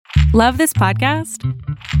Love this podcast?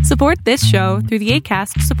 Support this show through the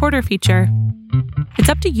Acast supporter feature. It's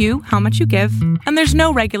up to you how much you give, and there's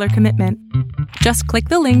no regular commitment. Just click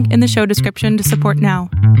the link in the show description to support now.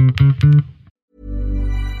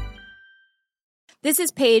 This is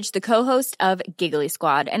Paige, the co-host of Giggly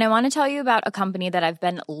Squad, and I want to tell you about a company that I've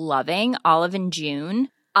been loving, Olive & June.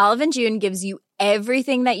 Olive & June gives you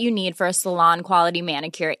everything that you need for a salon-quality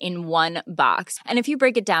manicure in one box. And if you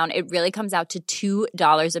break it down, it really comes out to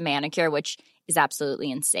 $2 a manicure, which is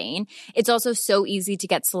absolutely insane. It's also so easy to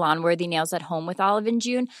get salon-worthy nails at home with Olive &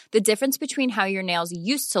 June. The difference between how your nails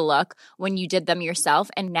used to look when you did them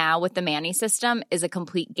yourself and now with the Mani system is a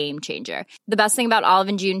complete game changer. The best thing about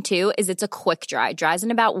Olive & June, too, is it's a quick dry. Dries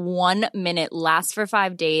in about 1 minute, lasts for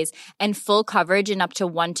 5 days, and full coverage in up to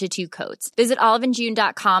 1 to 2 coats. Visit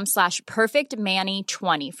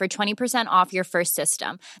oliveandjune.com/perfectmani20 for 20% off your first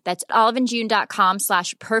system. That's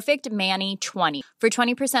oliveandjune.com/perfectmani20 for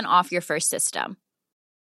 20% off your first system.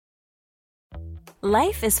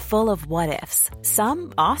 Life is full of what-ifs.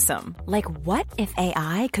 Some awesome, like what if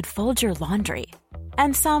AI could fold your laundry?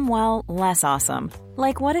 And some, well, less awesome,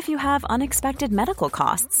 like what if you have unexpected medical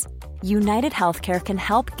costs? United Healthcare can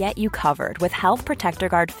help get you covered with Health Protector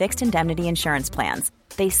Guard fixed indemnity insurance plans.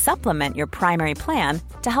 They supplement your primary plan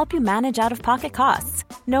to help you manage out-of-pocket costs.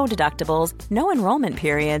 No deductibles, no enrollment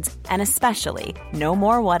periods, and especially no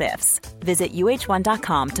more what-ifs. Visit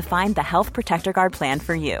uh1.com to find the Health Protector Guard plan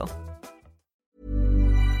for you.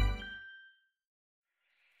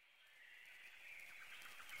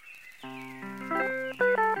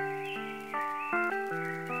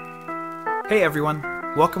 Hey everyone,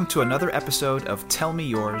 welcome to another episode of Tell Me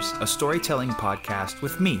Yours, a storytelling podcast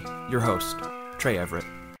with me, your host, Trey Everett.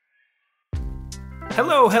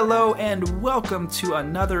 Hello, and welcome to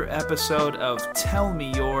another episode of Tell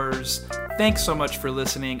Me Yours. Thanks so much for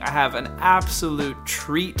listening. I have an absolute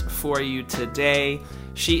treat for you today.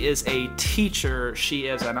 She is a teacher, she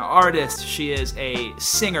is an artist, she is a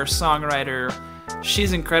singer-songwriter.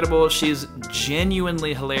 She's incredible. She's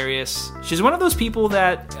genuinely hilarious. She's one of those people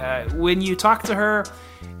that when you talk to her,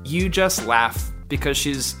 you just laugh because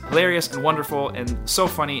she's hilarious and wonderful and so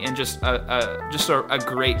funny and just a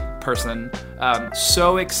great person.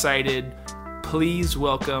 So excited. Please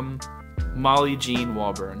welcome Molly Jean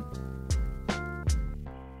Walburn.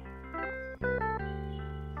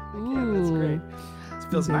 Ooh. That's great.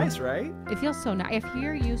 It feels nice, right? It feels so nice. I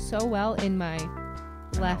hear you so well in my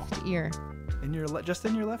left ear. Just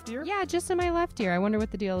in your left ear? Yeah, just in my left ear. I wonder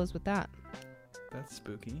what the deal is with that. That's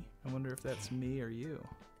spooky. I wonder if that's me or you.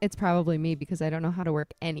 It's probably me because I don't know how to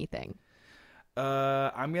work anything.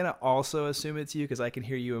 I'm going to also assume it's you because I can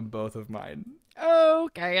hear you in both of mine.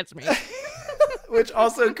 Okay, it's me. Which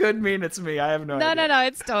also could mean it's me. I have no idea. No,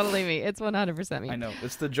 it's totally me. It's 100% me. I know.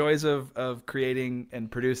 It's the joys of creating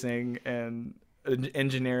and producing and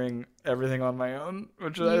engineering everything on my own,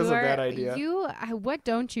 which is a bad idea. What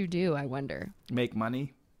don't you do, I wonder? Make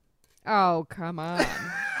money. Oh, come on.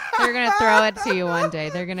 They're going to throw it to you one day.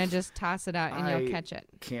 They're going to just toss it out and you'll catch it.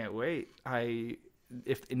 Can't wait.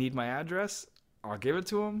 If they need my address, I'll give it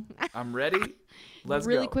to them. I'm ready. Let's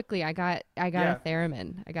really go. Quickly, I got a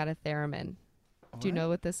theremin. I got a theremin. What? Do you know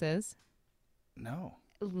what this is? No.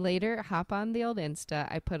 Later, hop on the old Insta.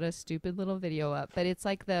 I put a stupid little video up, but it's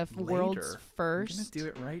like the world's first. I'm gonna do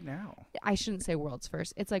it right now. I shouldn't say world's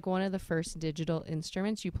first. It's like one of the first digital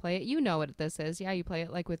instruments. You play it. You know what this is. Yeah, you play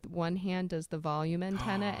it like with one hand does the volume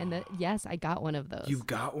antenna. Yes, I got one of those. You've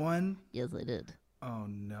got one? Yes, I did. Oh,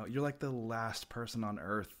 no. You're like the last person on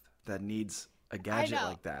Earth that needs a gadget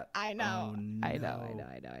like that. I know. Oh, no. I know.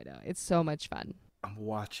 It's so much fun. I'm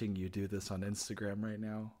watching you do this on Instagram right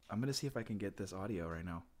now. I'm going to see if I can get this audio right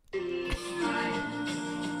now.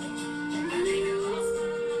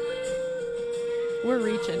 We're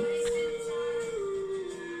reaching.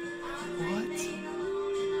 What?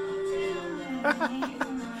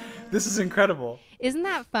 This is incredible. Isn't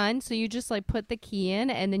that fun? So you just like put the key in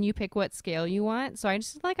and then you pick what scale you want. So I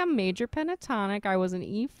just did like a major pentatonic. I was an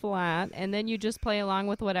E flat, and then you just play along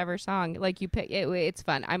with whatever song like you pick. It's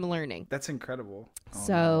fun. I'm learning. That's incredible.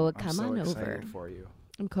 So come on over. Excited for you.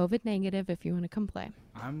 I'm COVID negative if you want to come play.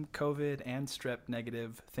 I'm COVID and strep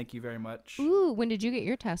negative. Thank you very much. Ooh, when did you get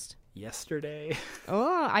your test? Yesterday.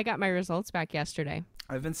 Oh, I got my results back yesterday.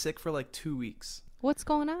 I've been sick for like 2 weeks. What's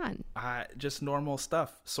going on? Just normal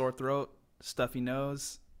stuff. Sore throat, stuffy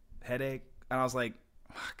nose, headache. And I was like,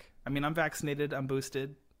 fuck. I mean, I'm vaccinated. I'm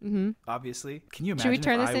boosted. obviously. Can you Should we imagine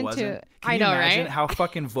turn if this I into- wasn't? I Can you know, imagine right? how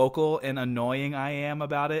fucking vocal and annoying I am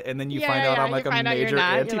about it? And then you Yeah, find out yeah, I'm you like a find out you're major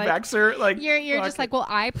not. You're like- anti-vaxxer. Like, You're fuck just it. like, well,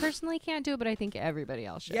 I personally can't do it, but I think everybody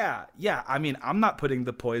else should. Yeah. I mean, I'm not putting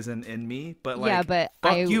the poison in me, but like, Yeah, but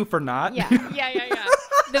fuck I- you for not. Yeah.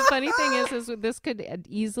 The funny thing is this could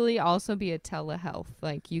easily also be a telehealth.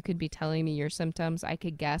 Like, you could be telling me your symptoms. I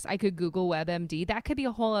could guess. I could Google WebMD. That could be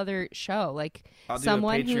a whole other show. Like, I'll do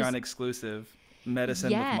someone a Patreon who's exclusive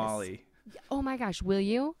medicine Yes. with Molly. oh my gosh, will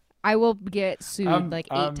you? I will get sued I'm 8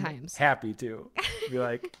 times. Happy to be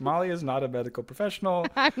like, Molly is not a medical professional.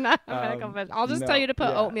 I'm not a medical professional. I'll just tell you to put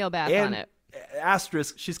oatmeal bath on it.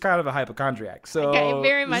 Asterisk, she's kind of a hypochondriac, so Okay,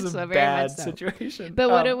 very this much is a so, very bad much so. situation. But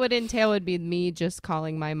what it would entail would be me just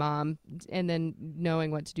calling my mom and then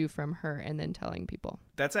knowing what to do from her and then telling people.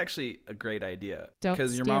 That's actually a great idea Don't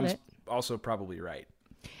because your steal mom's it. also probably right.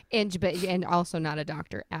 And also not a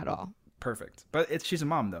doctor at all. Perfect, but she's a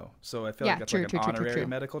mom though, so I feel Yeah, like that's true, like true, an true, true, honorary true.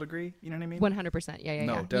 medical degree. You know what I mean? 100%. Yeah.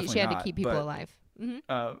 No, Yeah. definitely She had not, to keep people but- alive. Hmm.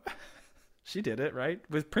 She did it right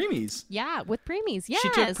with preemies. Yeah, with preemies. Yes. She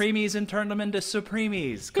took preemies and turned them into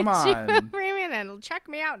supremies. Come She on. took preemies and check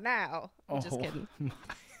me out now. I'm just Oh. kidding.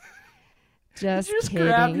 Just you just kidding.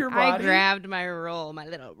 grab your I body? grabbed my roll, my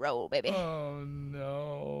little roll, baby. Oh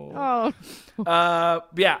no. Oh.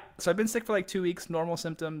 Yeah. So I've been sick for like 2 weeks. Normal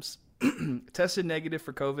symptoms. Tested negative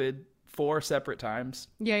for COVID 4 separate times.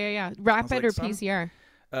 Yeah. Rapid like, or son, PCR?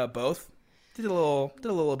 Both. Did a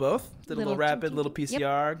little of both. Did a little Little rapid, ching, little ching, ching.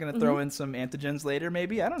 PCR. Gonna throw in some antigens later,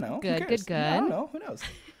 maybe. I don't know. Who Good, cares? good, I don't good. know. Who knows?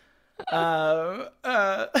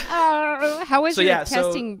 How was So your yeah,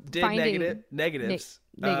 testing so did finding? negatives.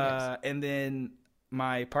 negatives. And then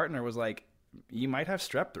my partner was like, "You might have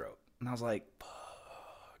strep throat," and I was like, "Fuck,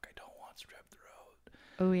 I don't want strep throat."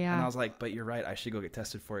 Oh yeah. And I was like, "But you're right. I should go get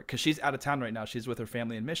tested for it because she's out of town right now. She's with her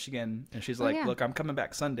family in Michigan, and she's like, yeah. "Look, I'm coming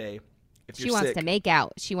back Sunday. If She you're wants sick, to make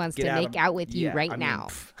out. She wants get to out make of- out with you Yeah, right I mean, now.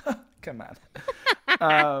 come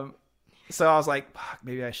on." So I was like, "Fuck,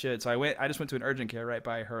 maybe I should." So I just went to an urgent care right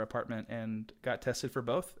by her apartment and got tested for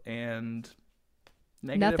both, and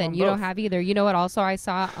negative Nothing. on You don't both. have either. You know what? Also, I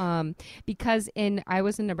saw because I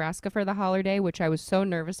was in Nebraska for the holiday, which I was so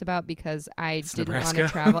nervous about because I didn't want to Nebraska.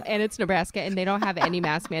 travel, and it's Nebraska, and they don't have any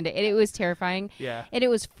mask mandate, and it was terrifying. Yeah. And it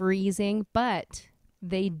was freezing, but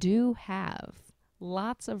they do have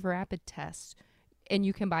lots of rapid tests. And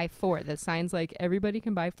you can buy 4. The sign's like everybody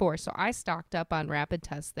can buy 4. So I stocked up on rapid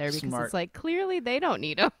tests there because Smart. it's like clearly they don't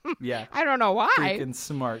need them. Yeah. I don't know why. Freaking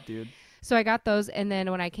smart, dude. So I got those, and then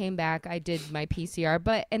when I came back, I did my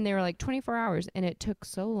PCR, and they were like 24 hours, and it took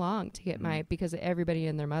so long to get because everybody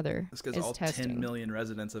and their mother It's because is all testing. 10 million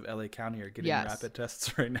residents of LA County are getting Yes. rapid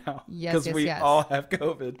tests right now. Yes, Because yes, we yes. all have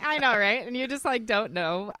COVID. I know, right? And you just like don't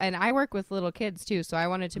know. And I work with little kids too, so I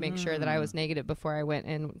wanted to make sure that I was negative before I went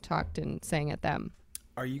and talked and sang at them.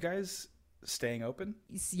 Are you guys staying open?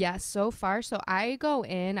 Yes, so far. So I go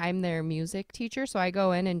in. I'm their music teacher, so I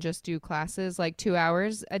go in and just do classes like 2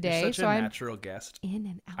 hours a day. You're such so a I'm natural guest. in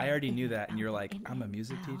and out. I already in knew and that, and you're out, like, in I'm a and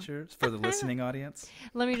music out. teacher for the listening audience.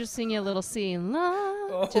 Let me just sing you a little "See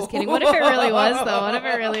Love." Just kidding. What if it really was, though? What if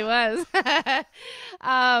it really was?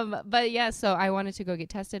 But yeah, so I wanted to go get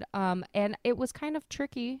tested. And it was kind of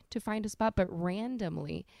tricky to find a spot, but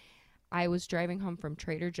randomly, I was driving home from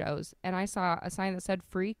Trader Joe's and I saw a sign that said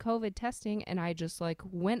free COVID testing. And I just like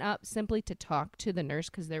went up simply to talk to the nurse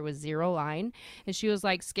because there was 0 line. And she was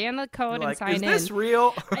like, scan the code and Like, sign is in. this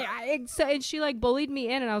real? And she like bullied me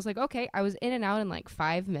in, and I was like, okay. I was in and out in like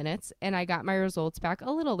 5 minutes, and I got my results back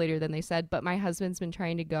a little later than they said. But my husband's been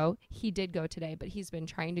trying to go. He did go today, but he's been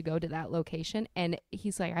trying to go to that location, and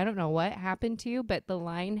he's like, I don't know what happened to you, but the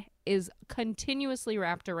line is continuously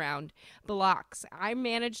wrapped around blocks. I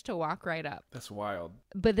managed to walk right up. That's wild.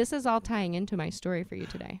 But this is all tying into my story for you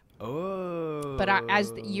today. Oh. But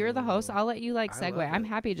as you're the host, I'll let you like I segue. love I'm it.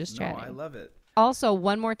 happy just No, chatting. I love it. Also,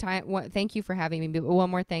 one more time, thank you for having me, but one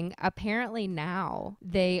more thing. Apparently now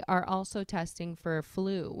they are also testing for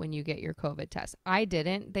flu when you get your COVID test. I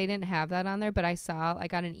didn't. They didn't have that on there, but I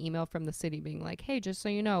got an email from the city being like, hey, just so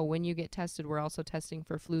you know, when you get tested, we're also testing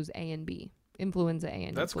for flus A and B. Influenza A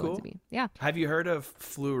and That's influenza cool. B. Yeah. Have you heard of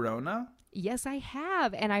Flurona? Yes, I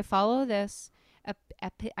have. And I follow this.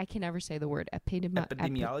 I can never say the word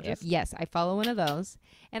Epidemiologist? Yes, I follow one of those.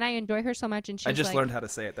 And I enjoy her so much. And she's I just like, learned how to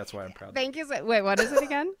say it. That's why I'm proud. thank you. Wait, what is it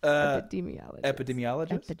again? Epidemiologist.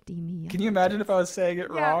 Epidemiologist? Epidemiologist. Can you imagine if I was saying it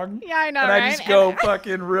wrong? Yeah, I know, And right? I just go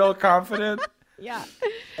fucking real confident. Yeah.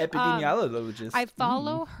 Epidemiologist. I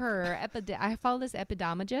follow her. I follow this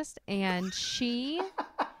epidemiologist, and she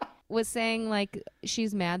was saying like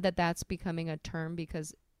she's mad that that's becoming a term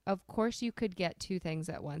because of course you could get two things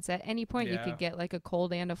at once. At any point you Yeah. could get like a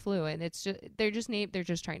cold and a flu, and it's just they're just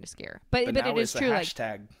trying to scare. But now it is it's a true. Like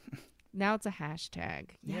hashtag. now it's a hashtag.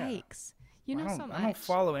 Yeah. Yikes! You know I so don't, much. I don't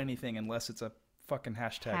follow anything unless it's a fucking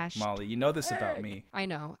hashtag, Molly. You know this about me. I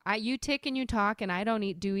know. You tick and you talk, and I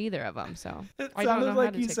don't do either of them. So It I don't know sounded how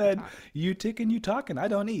like to you tick or said, talk. you tick and you talk and I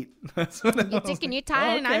don't eat. That's what I You was tick and you like, talk,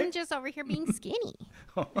 and okay. I'm just over here being skinny.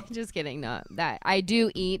 Just kidding. No, that I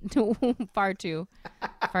do eat far too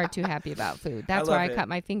happy about food. That's love why I it. cut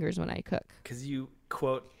my fingers when I cook. Because you,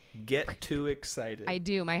 quote, get too excited. I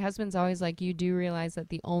do. My husband's always like, you do realize that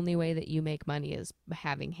the only way that you make money is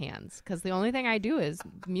having hands. Because the only thing I do is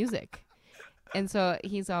music. And so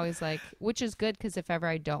he's always like, which is good because if ever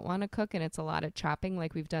I don't want to cook and it's a lot of chopping,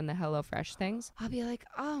 like we've done the HelloFresh things, I'll be like,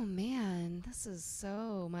 oh man, this is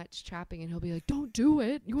so much chopping. And he'll be like, don't do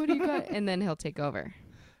it. What do you got? And then he'll take over.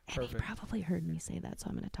 And Perfect. he probably heard me say that, so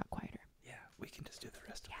I'm going to talk quieter. Yeah, we can just do the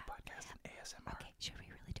rest of the podcast in ASMR. Okay, should we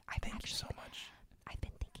really do? Thank you so much. I've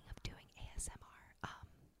been thinking of doing ASMR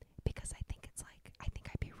because I think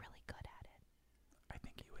I'd be really good at it. I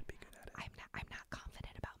think you would be good at it. I'm not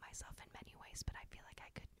confident about myself in many ways, but I feel like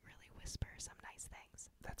I could really whisper some nice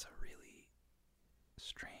things. That's a really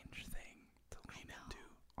strange thing to lean into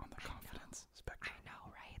on the confidence spectrum. I know,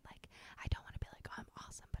 right? Like, I don't want to be like, oh, I'm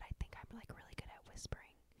awesome, but I think I'm like really good at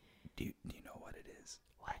whispering. Do you know what it is?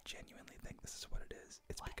 I genuinely think this is what it is.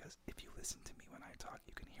 It's because if you listen to me when I talk,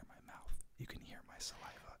 you can hear my mouth. You can hear my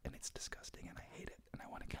saliva, and it's disgusting, and I hate it, and I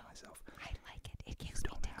want to kill myself. I like it. It gives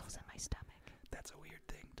me tingles in my stomach. That's a weird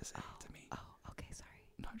thing to say to me. Oh, okay, sorry.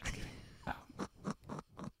 No, I'm just kidding.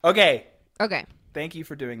 Okay. Okay. Thank you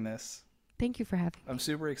for doing this. Thank you for having me. I'm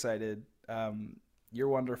super excited. You're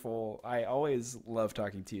wonderful. I always love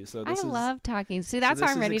talking to you. So I this love talking. See, that's this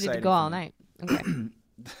why I'm is ready to exciting go for all me. night. Okay.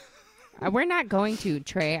 We're not going to,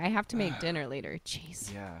 Trey. I have to make dinner later.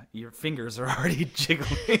 Jeez. Yeah, your fingers are already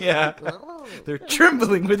jiggling. Yeah, they're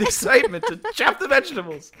trembling with excitement to chop the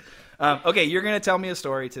vegetables. Okay, you're gonna tell me a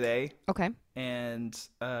story today, Okay. and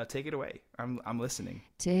take it away. I'm listening.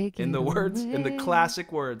 Take In the it words, in the away.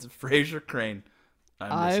 classic words of Fraser Crane,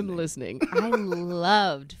 I'm listening. I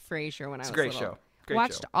loved Frasier when I was It's a great little. show. Great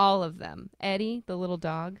Watched show. all of them. Eddie, the little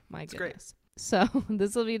dog. My great. goodness. So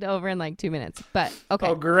this will be over in like 2 minutes. But okay.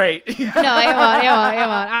 Oh, great. No, it won't.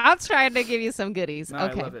 I'll try to give you some goodies. No,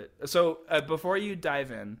 okay. I love it. So before you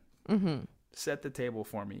dive in, set the table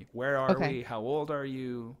for me. Where are Okay. we? How old are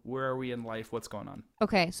you? Where are we in life? What's going on?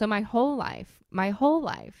 Okay, so my whole life,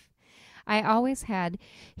 I always had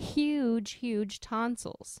huge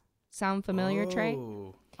tonsils. Sound familiar, Trey?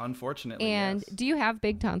 Oh, unfortunately, And yes. do you have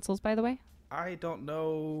big tonsils, by the way? I don't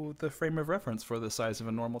know the frame of reference for the size of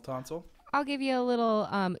a normal tonsil. I'll give you a little,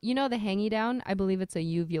 you know the hangy down? I believe it's a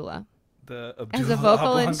uvula. The As a Abdullah vocal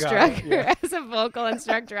Oblongata, instructor, yeah. as a vocal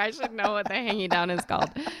instructor, I should know what the hangy down is called.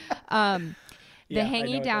 The Yeah, I know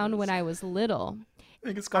hangy what that down is. when I was little. I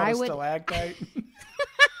think it's called I a would- stalactite.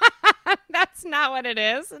 That's not what it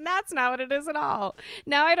is. And that's not what it is at all.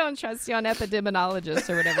 Now I don't trust you on epidemiologist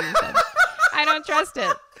or whatever you said. I don't trust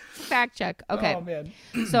it. Fact check. Okay. Oh, man.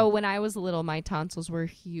 So when I was little, my tonsils were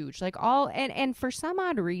huge. Like all and for some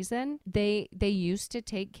odd reason, they used to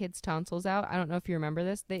take kids' tonsils out. I don't know if you remember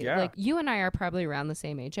this. They Yeah. like you and I are probably around the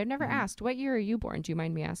same age. I've never asked, what year are you born? Do you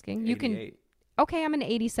mind me asking? You can 88. Okay, I'm an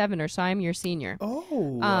 87er, so I'm your senior.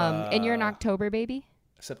 Oh. And you're an October baby?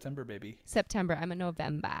 September, baby. September. I'm a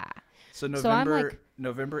November. So So I'm November, like-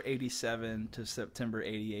 November 87 to September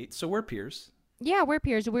 88. So we're peers. Yeah, we're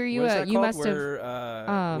peers. Were you? What is that You called? must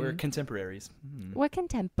have. We're contemporaries. We're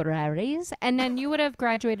contemporaries, and then you would have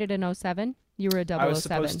graduated in 07. You were a 007. I was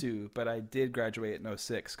supposed to, but I did graduate in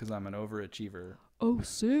 06 because I'm an overachiever.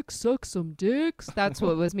 06, suck some dicks. That's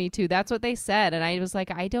what was me too. That's what they said, and I was like,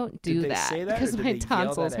 I don't do Did they that say that? because my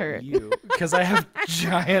tonsils hurt. Because I have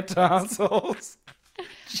giant tonsils.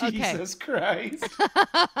 Okay. Jesus Christ.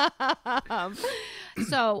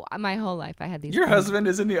 So my whole life I had these. Your things. husband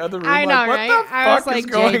is in the other room. I know, like, what right? the fuck I was like, is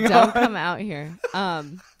going Jake, on? don't come out here.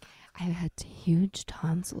 I had huge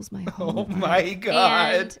tonsils my whole Oh life. my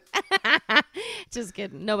God. And just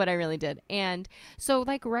kidding. No, but I really did. And so,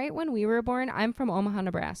 like, right when we were born, I'm from Omaha,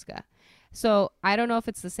 Nebraska. So I don't know if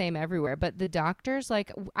it's the same everywhere, but the doctors,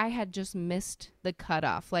 like, I had just missed the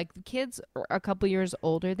cutoff. Like, the kids are a couple years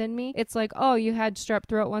older than me. It's like, oh, you had strep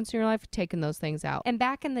throat once in your life, taking those things out. And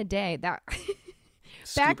back in the day,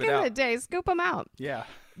 Scoop it out. scoop them out. Yeah.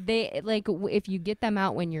 They like if you get them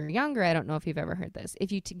out when you're younger. I don't know if you've ever heard this.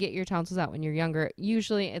 If you get your tonsils out when you're younger,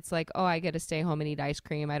 usually it's like, oh, I get to stay home and eat ice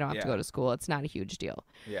cream. I don't have to Yeah. go to school. It's not a huge deal.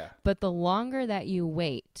 Yeah. But the longer that you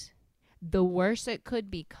wait, the worse it could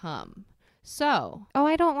become. So,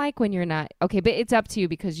 I don't like when you're not. Okay, but it's up to you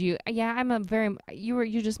because you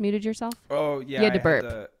just muted yourself? Oh, yeah. You had to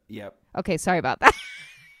burp. Yep. Okay, sorry about that.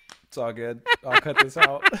 It's all good. I'll cut this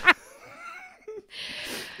out.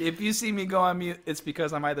 If you see me go on mute, it's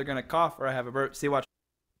because I'm either going to cough or I have a burp. See, watch.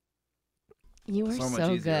 You were So much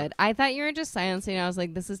so easier. good. I thought you were just silencing. I was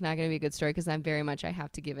like, this is not going to be a good story because I'm very much, I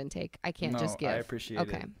have to give and take. I can't just give. I appreciate it.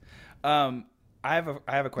 Okay. I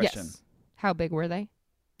have a question. Yes. How big were they?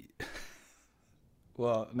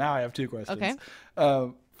 Well, now I have two questions.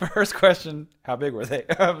 Okay. First question, how big were they?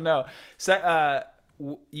 No. So,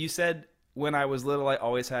 you said when I was little, I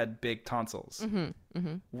always had big tonsils.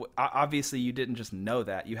 Obviously, you didn't just know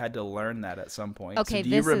that. You had to learn that at some point. Okay, So do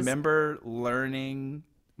you remember learning,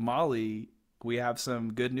 Molly, we have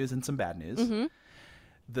some good news and some bad news.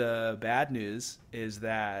 The bad news is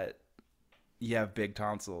that you have big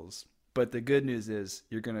tonsils. But the good news is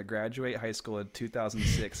you're going to graduate high school in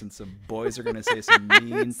 2006 and some boys are going to say some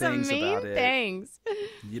mean things about it.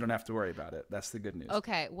 You don't have to worry about it. That's the good news.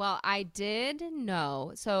 Okay. Well, I did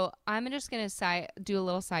know. So I'm just going to do a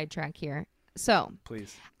little sidetrack here. So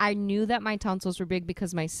Please. I knew that my tonsils were big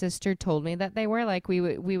because my sister told me that they were. Like we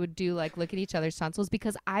would do like look at each other's tonsils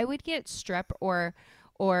because I would get strep or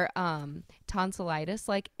tonsillitis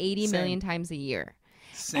like 80 million times a year.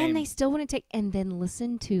 Same. And they still wouldn't take. And then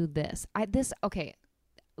listen to this. Okay,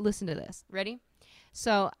 listen to this. Ready?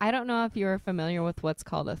 So I don't know if you're familiar with what's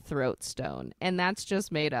called a throat stone, and that's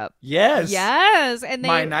just made up. Yes. Yes, and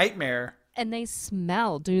My nightmare. And they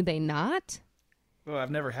smell. Do they not? Well,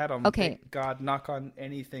 I've never had them. Okay. Thank God, knock on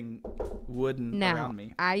anything wooden Now, around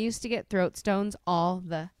me. I used to get throat stones all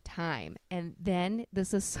the time, and then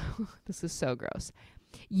this is so gross.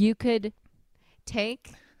 You could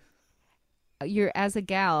take. You're as a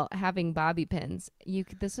gal having bobby pins.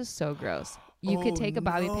 This is so gross. You could take a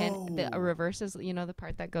bobby pin. The reverse is, the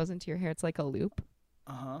part that goes into your hair. It's like a loop.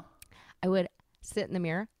 I would sit in the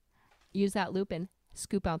mirror, use that loop, and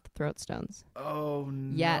scoop out the throat stones. Oh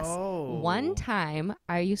no! Yes. One time,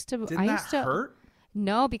 I used to. Didn't that hurt?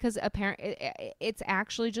 No, because apparently it's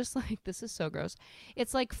actually just like, this is so gross.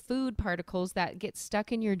 It's like food particles that get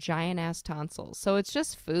stuck in your giant ass tonsils. So it's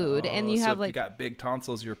just food, and you have if like you got big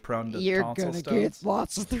tonsils, you're prone to you're tonsil gonna stones. get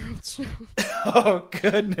lots of throat stones. Oh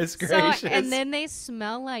goodness gracious! So, and then they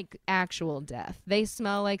smell like actual death. They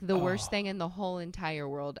smell like the worst thing in the whole entire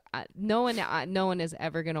world. No one is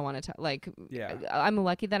ever gonna want to Yeah. I'm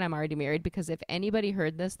lucky that I'm already married because if anybody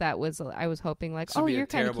heard this, I was hoping like, This would be you're a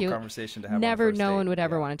kind of terrible cute. conversation to have. Never, on a first no date. one would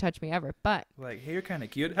ever want to touch me ever. But Like, hey, you're kind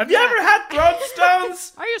of cute. Have you ever had throat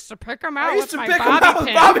stones? I used to pick them I out used with to my pick them out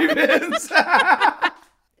with bobby pins.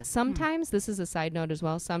 Sometimes this is a side note as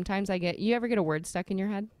well. Sometimes you ever get a word stuck in your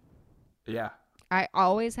head? Yeah, I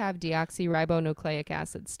always have deoxyribonucleic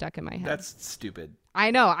acid stuck in my head. that's stupid.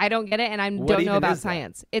 I know. I don't get it, and I What don't know even about is that?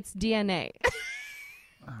 science. It's DNA. Oh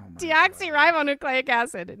my Deoxyribonucleic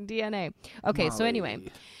acid, DNA. Okay, so Molly.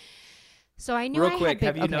 anyway. So I knew Real I quick, had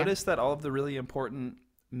have you okay. noticed that all of the really important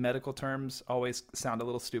medical terms always sound a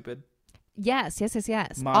little stupid? Yes.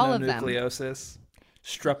 All of them. Mononucleosis,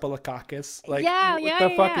 streptococcus. Like, yeah. what the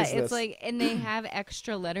fuck is It's this? like, and they have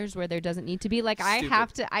extra letters where there doesn't need to be. Like,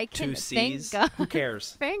 Stupid. I can, Two thank C's. God. Who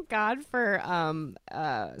cares? Thank God for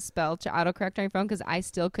spell to autocorrect on your phone because I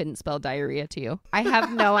still couldn't spell diarrhea to you. I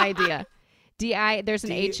have no idea. There's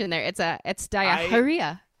an H in there. It's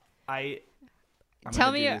diarrhea. I'm Tell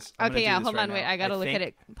gonna me. do this. I'm Okay, gonna do yeah. this Hold right on. Wait, now. I gotta look think- at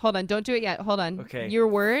it. Hold on. Don't do it yet. Hold on. Okay. Your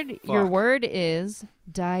word Fuck. is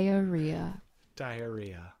diarrhea.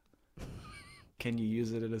 Diarrhea. Can you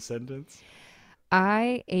use it in a sentence?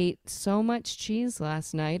 I ate so much cheese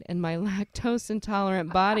last night, and my lactose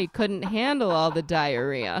intolerant body couldn't handle all the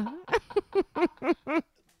diarrhea.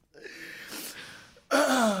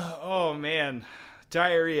 Oh man,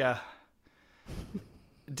 diarrhea.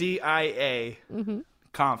 DIA.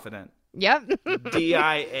 Confident. Yep.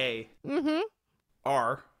 DIA.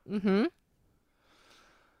 R.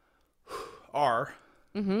 R.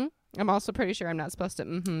 I'm also pretty sure I'm not supposed to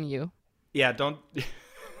you. Yeah, don't.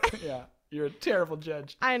 Yeah, you're a terrible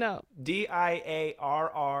judge. I know.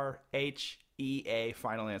 DIARRHEA.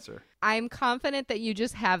 Final answer. I'm confident that you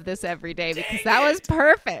just have this every day because that was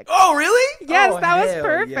perfect. Oh, really? Yes, Oh, that was hell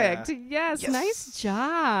perfect. yeah. Yes, nice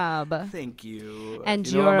job. Thank you. And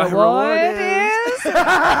You know your what my award reward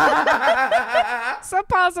is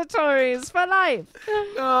suppositories for life.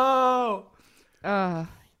 No.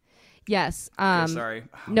 Yes. Okay, sorry.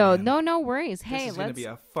 Oh, No, man. no worries. This Hey, is gonna be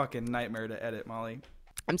a fucking nightmare to edit, Molly.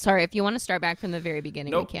 I'm sorry. If you want to start back from the very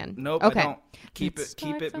beginning, Nope. you can. Nope. Okay. I don't. Keep Let's it. Keep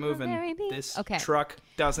start it from the moving. very beginning. This Okay. truck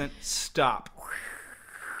doesn't stop.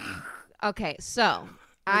 Okay. So,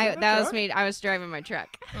 a that was truck? me. I was driving my truck.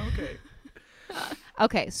 Okay.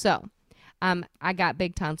 Okay, so I got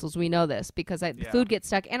big tonsils. We know this because food gets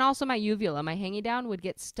stuck. And also my uvula, my hanging down, would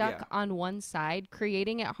get stuck on one side,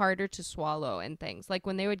 creating it harder to swallow and things. Like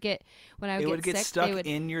when I would get sick, stuck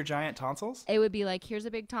in your giant tonsils? It would be like, here's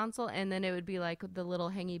a big tonsil, and then it would be like the little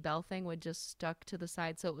hangy bell thing would just stuck to the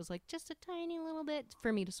side. So it was like just a tiny little bit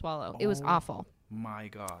for me to swallow. It was awful. My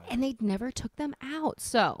God. And they never took them out.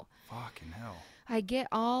 So fucking hell. I get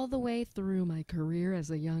all the way through my career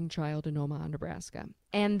as a young child in Omaha, Nebraska.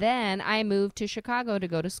 And then I moved to Chicago to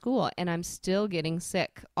go to school, and I'm still getting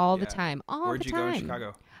sick all the time. Where'd you go in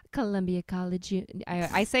Chicago? Columbia College.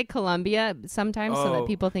 I say Columbia sometimes so that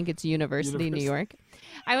people think it's University of New York.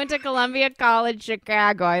 I went to Columbia College,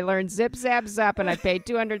 Chicago. I learned zip, zap, zap, and I paid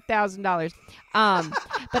 $200,000.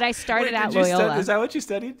 But I started at Loyola. Is that what you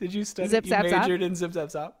studied? Did you study? Zip, zap, zap? Majored in zip,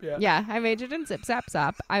 zap, zap? Yeah. Yeah, I majored in zip, zap,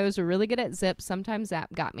 zap. I was really good at zip. Sometimes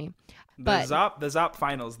zap got me. But the Zop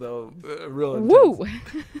finals, though, real intense. Woo!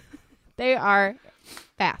 They are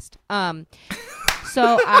fast.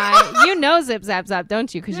 So you know Zip Zap Zap,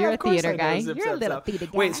 don't you? Because you're a theater guy. You're a little theater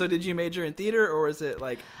guy. Wait, so did you major in theater, or is it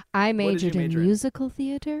like? I majored in musical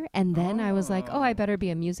theater, and then I was like, I better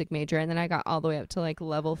be a music major. And then I got all the way up to like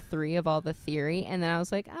level 3 of all the theory, and then I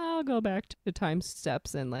was like, I'll go back to the time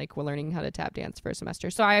steps and like we're learning how to tap dance for a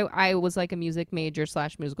semester. So I was like a music major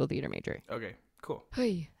 / musical theater major. Okay, cool.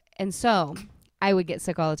 And so I would get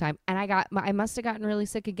sick all the time. And I must have gotten really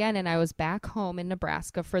sick again. And I was back home in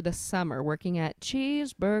Nebraska for the summer working at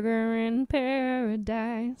Cheeseburger in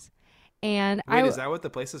Paradise. And Wait, is that what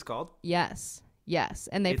the place is called? Yes.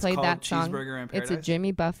 And they played that song. Cheeseburger in Paradise? It's a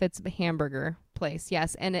Jimmy Buffett's hamburger place.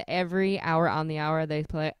 Yes. And every hour on the hour they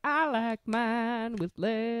play, I like mine with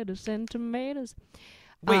lettuce and tomatoes.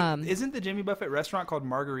 Wait, isn't the Jimmy Buffett restaurant called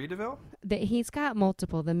Margaritaville? He's got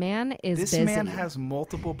multiple. The man is busy. This man has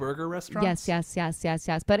multiple burger restaurants?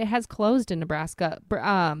 Yes. But it has closed in Nebraska.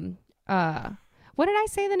 What did I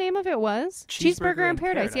say the name of it was? Cheeseburger in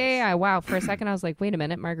Paradise. Yeah. Wow. For a second, I was like, wait a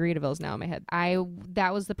minute. Margaritaville's now in my head.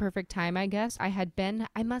 That was the perfect time, I guess. I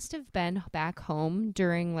must have been back home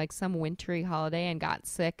during like some wintry holiday and got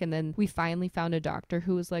sick. And then we finally found a doctor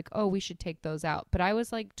who was like, oh, we should take those out. But I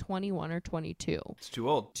was like 21 or 22. It's too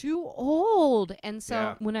old. Too old. And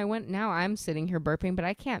so when I went, now I'm sitting here burping, but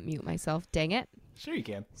I can't mute myself. Dang it. Sure you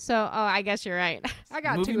can. So, I guess you're right. I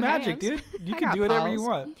got movie two magic, hands. dude. You can do whatever you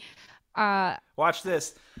want. Watch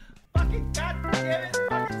this. Fucking goddamn it,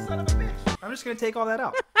 fucking son of a bitch. I'm just gonna take all that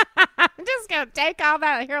out. I'm just gonna take all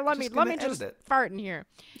that. Here, let me just fart in here.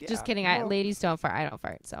 Yeah, just kidding. Ladies don't fart. I don't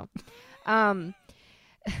fart. So,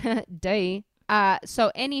 day.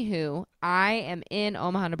 So anywho, I am in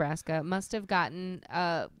Omaha, Nebraska. Must have gotten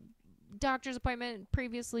a doctor's appointment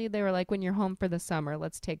previously. They were like, when you're home for the summer,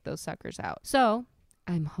 let's take those suckers out. So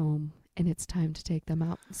I'm home. And it's time to take them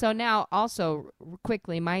out. So now, also,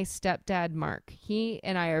 quickly, my stepdad, Mark, he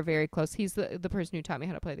and I are very close. He's the person who taught me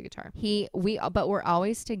how to play the guitar. But we're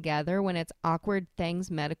always together when it's awkward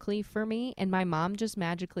things medically for me. And my mom just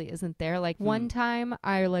magically isn't there. Like one time,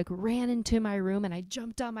 I like ran into my room and I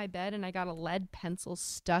jumped on my bed and I got a lead pencil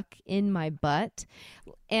stuck in my butt.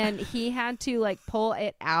 And he had to like pull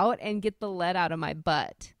it out and get the lead out of my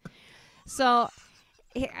butt. So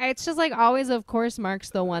it's just like always, of course, Mark's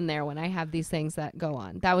the one there when I have these things that go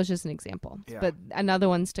on. That was just an example. Yeah. But another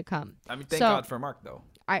one's to come. I mean, thank God for Mark, though.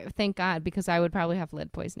 Thank God, because I would probably have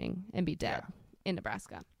lead poisoning and be dead in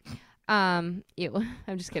Nebraska. Ew.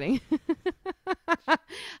 I'm just kidding.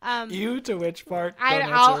 You to which part?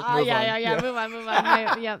 Move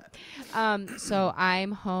on. Yep. So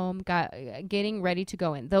I'm home, getting ready to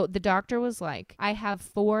go in. The doctor was like, I have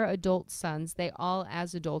 4 adult sons. They all,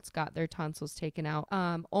 as adults, got their tonsils taken out.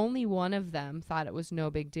 Only one of them thought it was no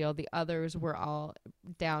big deal. The others were all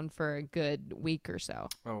down for a good week or so.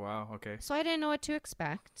 Oh wow. Okay. So I didn't know what to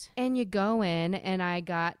expect. And you go in, and I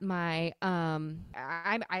got my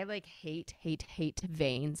I like hate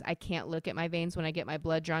veins. I can't look at my veins when I get my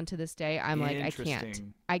blood drawn to this day. I'm like, I can't.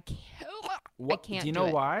 I can't. Do you know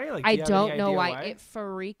why? Like, I don't know why. It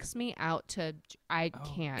freaks me out I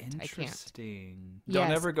can't. Interesting.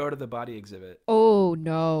 Don't ever go to the body exhibit. Oh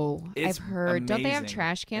no. It's I've heard. amazing. Don't they have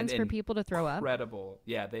trash cans for people to throw up? Incredible.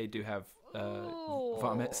 Yeah, they do have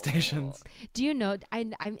vomit stations. Do you know,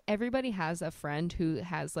 everybody has a friend who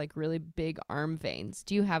has like really big arm veins.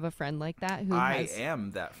 Do you have a friend like that? I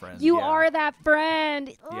am that friend. You are that friend.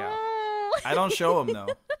 Yeah. I don't show them though.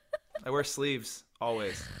 I wear sleeves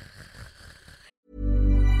always.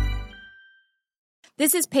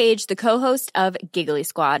 This is Paige, the co-host of Giggly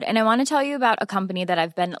Squad, and I want to tell you about a company that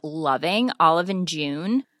I've been loving, Olive &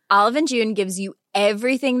 June. Olive & June gives you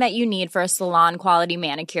everything that you need for a salon quality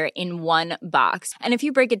manicure in one box. And if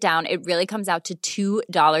you break it down, it really comes out to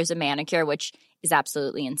 $2 a manicure, which is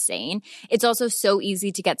absolutely insane. It's also so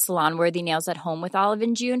easy to get salon-worthy nails at home with Olive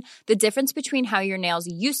 & June. The difference between how your nails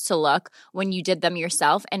used to look when you did them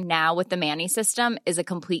yourself and now with the Mani system is a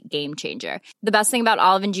complete game changer. The best thing about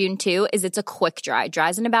Olive & June too is it's a quick dry.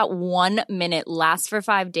 Dries in about 1 minute, lasts for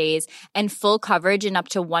 5 days, and full coverage in up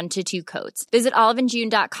to 1 to 2 coats. Visit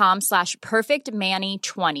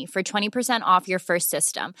oliveandjune.com/perfectmani20 for 20% off your first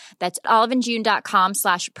system. That's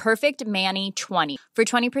oliveandjune.com/perfectmani20 for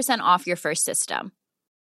 20% off your first system.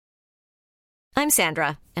 I'm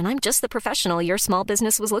Sandra, and I'm just the professional your small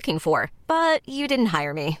business was looking for. But you didn't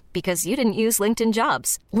hire me because you didn't use LinkedIn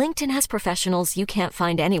Jobs. LinkedIn has professionals you can't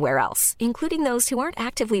find anywhere else, including those who aren't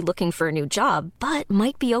actively looking for a new job, but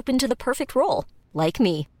might be open to the perfect role, like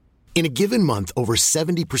me. In a given month, over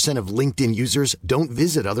 70% of LinkedIn users don't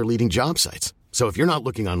visit other leading job sites. So if you're not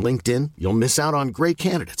looking on LinkedIn, you'll miss out on great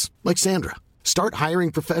candidates, like Sandra. Start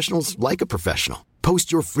hiring professionals like a professional. Post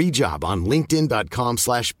your free job on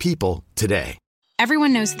linkedin.com/people today.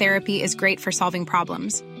 Everyone knows therapy is great for solving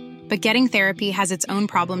problems, but getting therapy has its own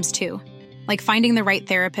problems too, like finding the right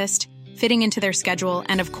therapist, fitting into their schedule,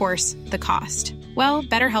 and of course, the cost. Well,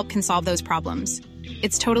 BetterHelp can solve those problems.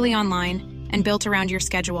 It's totally online and built around your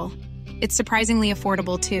schedule. It's surprisingly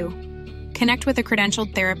affordable too. Connect with a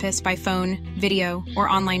credentialed therapist by phone, video, or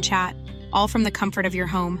online chat, all from the comfort of your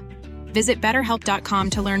home. Visit BetterHelp.com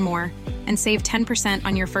to learn more and save 10%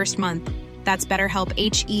 on your first month. That's BetterHelp,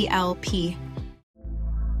 H-E-L-P.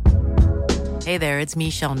 Hey there, it's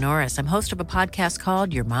Michelle Norris. I'm host of a podcast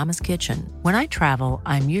called Your Mama's Kitchen. When I travel,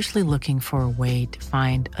 I'm usually looking for a way to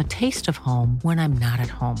find a taste of home when I'm not at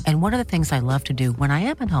home. And one of the things I love to do when I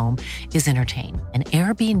am at home is entertain. And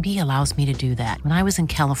Airbnb allows me to do that. When I was in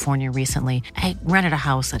California recently, I rented a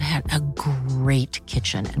house that had a great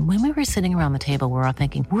kitchen. And when we were sitting around the table, we were all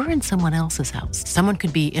thinking, we're in someone else's house. Someone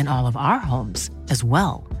could be in all of our homes as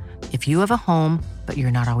well. If you have a home, but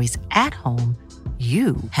you're not always at home,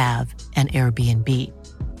 you have an Airbnb.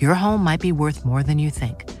 Your home might be worth more than you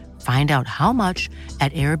think. Find out how much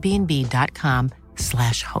at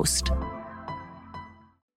airbnb.com/host.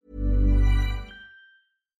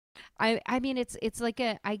 I mean, it's like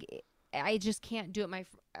I just can't do it. My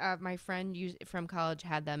friend from college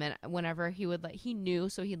had them, and whenever he would he knew,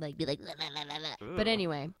 so he'd be like, blah, blah, blah, blah. But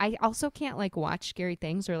anyway, I also can't watch scary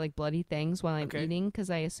things or bloody things while I'm eating, because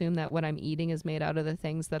I assume that what I'm eating is made out of the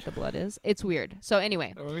things that the blood is. It's weird. So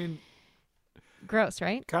anyway, I mean, gross,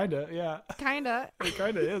 right? kinda, yeah. Kinda. It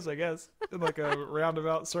kinda is, I guess, in like a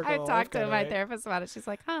roundabout circle. I of life talked to kinda, my right? therapist about it. She's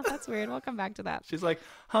like, huh, that's weird. We'll come back to that. She's like,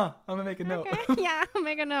 I'm gonna make a note. Okay. Yeah, I'll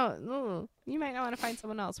make a note. Ooh, you might not want to find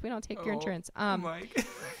someone else. We don't take your insurance. Mike.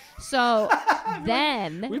 So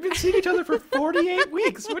then We've been seeing each other for 48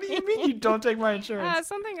 weeks. What do you mean you don't take my insurance?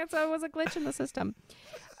 was a glitch in the system.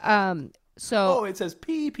 Oh, it says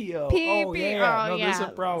PPO. Oh, yeah. No, there's a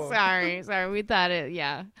problem. Sorry. We thought it,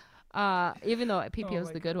 yeah. Even though PPO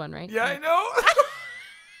is the good one, right? Yeah, I know.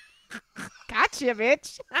 Gotcha,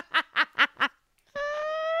 bitch.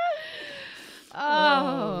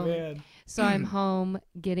 Oh, man. So I'm home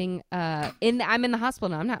getting I'm in the hospital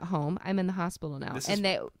now. I'm not home. I'm in the hospital now. This and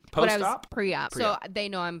is but I was post-op? pre-op. So Pre-op. they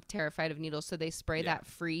know I'm terrified of needles, so they spray that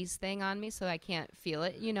freeze thing on me so I can't feel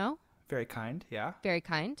it, Very kind, yeah. Very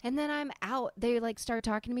kind. And then I'm out. They start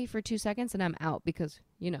talking to me for 2 seconds and I'm out because,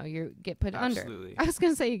 you get put Absolutely. under. I was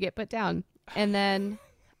going to say you get put down. And then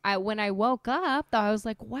when I woke up, though, I was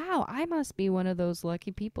like, wow, I must be one of those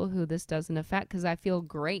lucky people who this doesn't affect, because I feel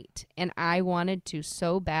great. And I wanted to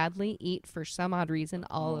so badly eat, for some odd reason,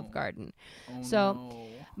 Olive Garden.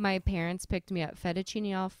 My parents picked me up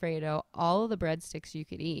fettuccine Alfredo, all of the breadsticks you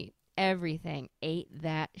could eat. Everything, ate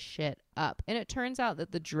that shit up. And it turns out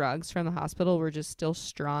that the drugs from the hospital were just still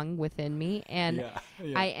strong within me. And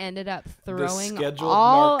I ended up throwing the scheduled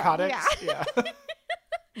all narcotics. Yeah.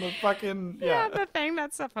 The fucking the thing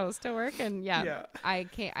that's supposed to work. And I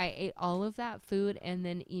ate all of that food and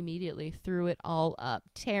then immediately threw it all up,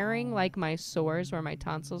 tearing my sores where my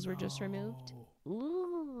tonsils were just removed.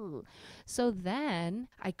 Ooh. So then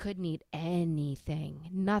I couldn't eat anything.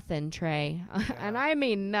 Nothing, Trey. And I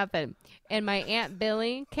mean nothing. And my Aunt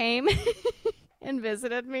Billy came and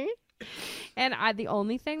visited me. And the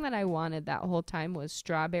only thing that I wanted that whole time was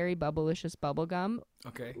strawberry Bubblicious bubble gum.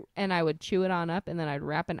 Okay. And I would chew it on up, and then I'd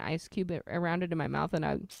wrap an ice cube around it in my mouth, and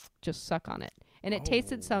I'd just suck on it. And it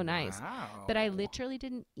tasted so nice. Wow. But I literally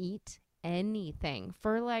didn't eat anything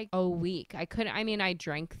for a week. I couldn't. I mean, I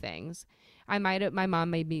drank things. My mom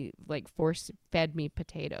made me like force-fed me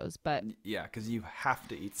potatoes, but Yeah, because you have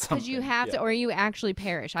to eat something. because you have to, or you actually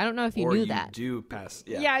perish. I don't know if you or knew you that. do pass.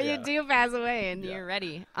 Yeah, you do pass away, and you're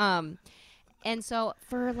ready. And so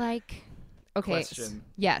for like, okay, Question.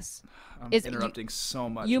 yes, I'm interrupting so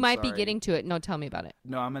much. You I'm might be sorry. getting to it. No, tell me about it.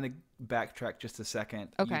 No, I'm going to backtrack just a second.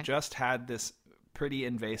 Okay. You just had this pretty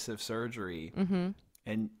invasive surgery, Mm-hmm.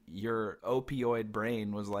 and your opioid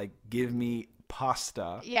brain was like, give me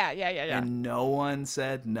pasta. Yeah. And no one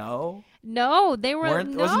said no? No, they were.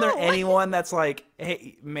 No. Wasn't there anyone that's like,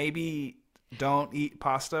 hey, maybe don't eat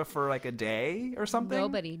pasta for like a day or something?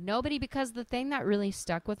 Nobody, because the thing that really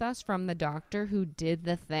stuck with us from the doctor who did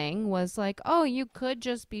the thing was like, oh, you could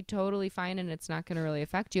just be totally fine and it's not going to really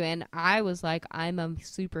affect you. And I was like, I'm a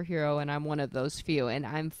superhero and I'm one of those few and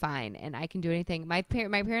I'm fine and I can do anything. My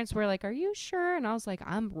parents were like, are you sure? And I was like,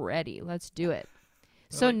 I'm ready. Let's do it.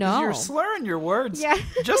 So Like, 'cause no. You're slurring your words Yeah.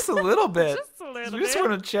 just a little bit. Just a little I just bit.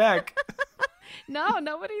 want to check. No,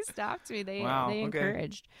 nobody stopped me. They Okay.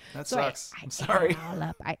 encouraged. That So sucks. I I'm sorry. Ate it all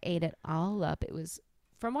up. I ate it all up. It was,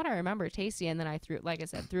 from what I remember, tasty, and then I threw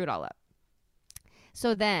it all up.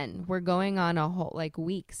 So then we're going on a whole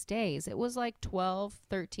weeks, days. It was like 12,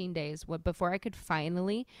 13 days before I could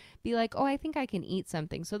finally be like, oh, I think I can eat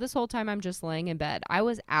something. So this whole time I'm just laying in bed. I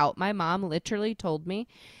was out. My mom literally told me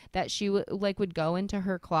that she would go into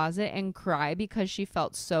her closet and cry because she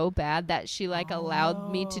felt so bad that she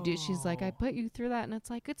allowed me to do. She's like, I put you through that. And it's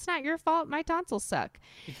like, it's not your fault. My tonsils suck.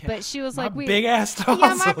 Yeah, but she was like, big ass tonsils.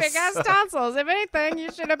 Yeah, my big ass tonsils. If anything,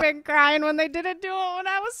 you should have been crying when they didn't do it when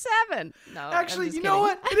I was 7. No, Actually, I'm you just know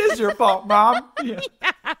kidding. what? It is your fault, Mom. Yeah.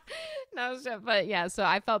 No shit, but yeah, so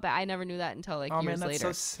I felt bad. I never knew that until Oh years man, that's later.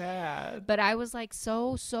 so sad. But I was like,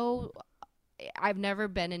 so. I've never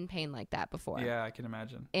been in pain like that before. Yeah, I can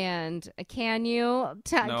imagine. And can you? No.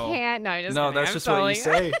 Can't. No, just No, kidding. that's I'm just what you totally-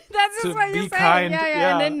 say. That's just to what you be say. kind.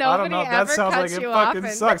 Yeah. And then I don't nobody know. That ever sounds like cuts it you fucking off.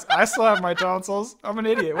 And- sucks. I still have my tonsils. I'm an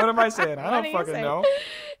idiot. What am I saying? I What don't do you fucking say? know.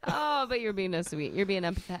 Oh, but you're being sweet. You're being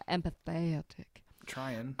empathetic.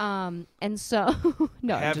 Trying. And so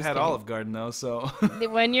no, I have just had kidding. Olive Garden though, so.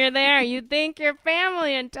 When you're there, you think you're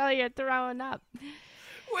family until you're throwing up.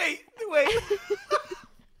 Wait.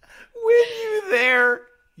 When you're there,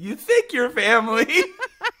 you think you're family.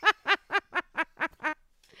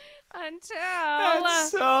 Until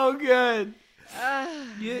That's so good. and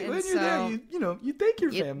When you're so- there, you think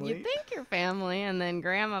you're you family. think you're family, and then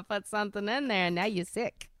grandma put something in there, and now you're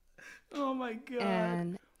sick. Oh my god.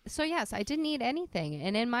 And so, yes, I didn't eat anything.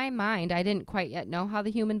 And in my mind, I didn't quite yet know how the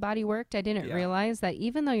human body worked. I didn't realize that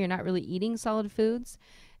even though you're not really eating solid foods,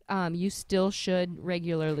 you still should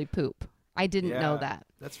regularly poop. I didn't know that.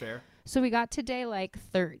 That's fair. So we got to day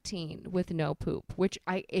 13 with no poop, which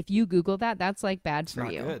if you Google that, that's bad for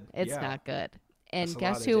not you. good. It's Yeah. not good. And That's a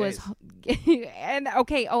guess lot who of was, and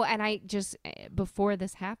okay. Oh, and I just, before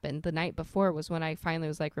this happened, the night before was when I finally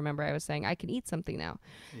was like, remember I was saying I can eat something now.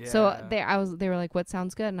 Yeah. So they were like, what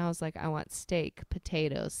sounds good? And I was like, I want steak,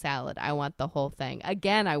 potatoes, salad. I want the whole thing.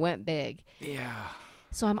 Again, I went big. Yeah.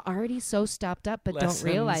 So I'm already so stopped up, but Lessons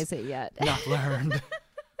don't realize it yet. Not learned.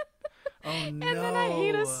 Oh no. And then I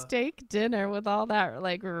eat a steak dinner with all that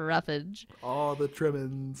roughage. All the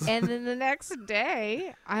trimmings. And then the next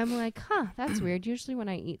day, I'm like, that's weird. Usually when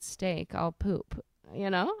I eat steak, I'll poop,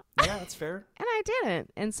 Yeah, that's fair. And I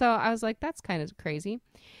didn't. And so I was like, that's kind of crazy.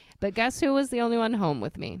 But guess who was the only one home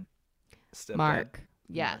with me? Stepdad. Mark.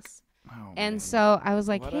 Yes. Oh, and man. so I was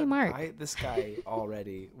like, What hey, a Mark. guy- this guy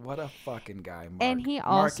already. What a fucking guy, Mark. And he Mark,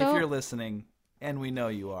 also- if you're listening, and we know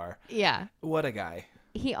you are, Yeah. what a guy.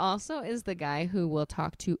 He also is the guy who will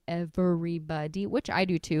talk to everybody, which I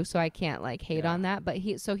do too, so I can't hate on that. But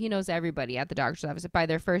he knows everybody at the doctor's office by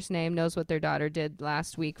their first name, knows what their daughter did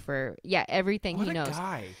last week everything What he a knows.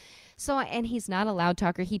 guy. So, and he's not a loud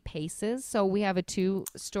talker. He paces. So we have a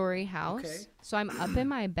 2-story house. Okay. So I'm up in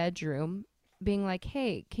my bedroom being like,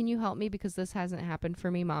 hey, can you help me? Because this hasn't happened for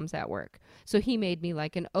me. Mom's at work. So he made me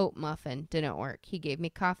an oat muffin. Didn't work. He gave me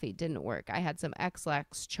coffee. Didn't work. I had some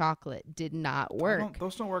X-Lax chocolate. Did not work.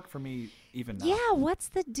 Those don't work for me even now. Yeah, what's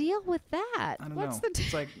the deal with that? I don't what's know.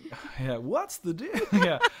 the It's what's the deal?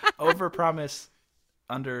 Yeah. Over promise,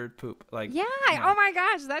 under poop. Yeah. Oh my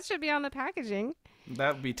gosh, that should be on the packaging.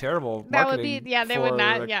 That would be terrible. That would be- marketing yeah, they for would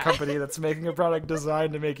not- a yeah. company that's making a product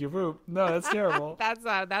designed to make you poop. No, that's terrible. That's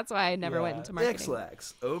why I never went into marketing.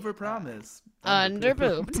 X-Lax, over promise, Under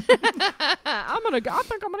pooped. I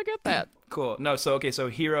think I'm gonna get that. Cool. No, so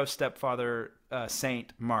hero, stepfather,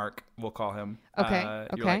 saint, Mark, we'll call him. Okay, You're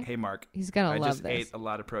okay. like, hey, Mark. He's gonna I love just this. ate a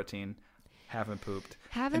lot of protein. Haven't pooped.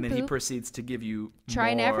 Haven't And then he pooped. proceeds to give you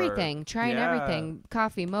Trying more. everything. Yeah. Everything.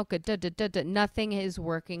 Coffee, mocha, nothing is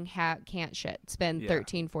working. Can't shit. It's been Yeah.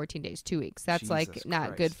 13, 14 days, 2 weeks. That's like Jesus not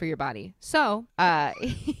Christ. good for your body. So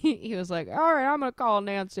he was like, all right, I'm going to call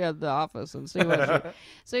Nancy at the office and see what she...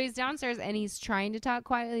 So he's downstairs and he's trying to talk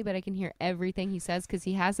quietly, but I can hear everything he says because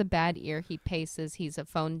he has a bad ear. He paces. He's a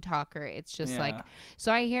phone talker. It's just like...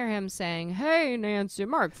 So I hear him saying, hey, Nancy,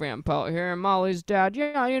 Mark Van Pelt here, Molly's dad.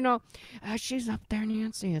 Yeah, you know, she's up there,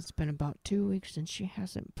 Nancy. It's been about 2 weeks and she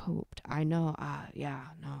hasn't pooped. I know. Yeah,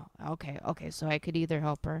 no. Okay. So I could either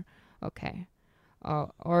help her. Okay.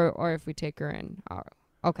 Or if we take her in.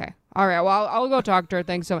 Okay. All right. Well, I'll go talk to her.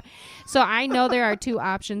 Thanks so much. So I know there are two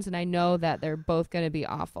options and I know that they're both going to be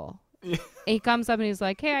awful. He comes up and he's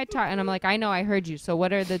like, hey, and I'm like, I know, I heard you. So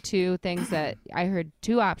what are the two things that I heard?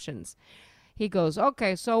 Two options. He goes,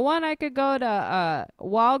 okay, so one, I could go to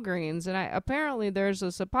Walgreens, and apparently there's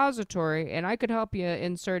a suppository, and I could help you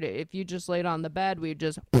insert it. If you just laid on the bed, we'd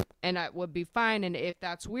just, and it would be fine. And if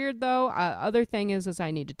that's weird, though, other thing is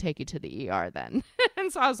I need to take you to the ER then.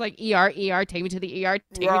 And so I was like, ER, take me to the ER,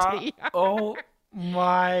 take me to the ER. Oh,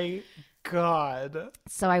 my God.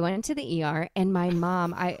 So I went to the ER, and my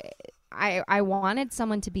mom, I wanted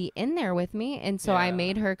someone to be in there with me, and so I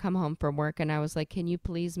made her come home from work, and I was like, can you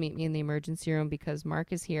please meet me in the emergency room because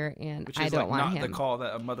Mark is here, and Which I is don't want not him. the call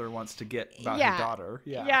that a mother wants to get about her daughter.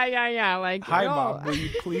 Yeah. Like, hi, no. Mom. Will you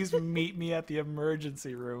please meet me at the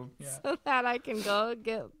emergency room? Yeah. So that I can go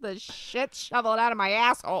get the shit shoveled out of my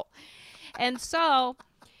asshole. And so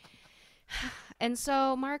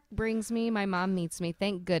Mark brings me, my mom meets me,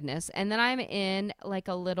 thank goodness. And then I'm in like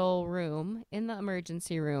a little room in the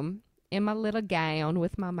emergency room in my little gown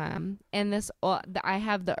with my mom. And I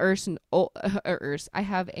have I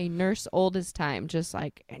have a nurse old as time, just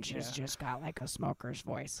like, and she's just got like a smoker's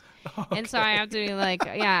voice. Okay. And so I have to be like,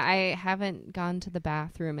 yeah, I haven't gone to the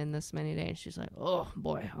bathroom in this many days. She's like, oh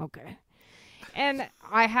boy, okay. And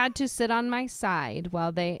I had to sit on my side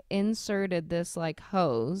while they inserted this like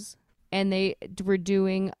hose. And they were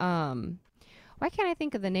doing, why can't I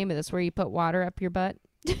think of the name of this, where you put water up your butt?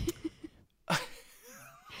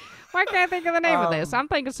 Why can't I think of the name of this? I'm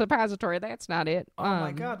thinking suppository. That's not it. Oh,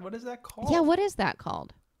 my God. What is that called? Yeah, what is that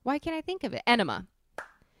called? Why can't I think of it? Enema.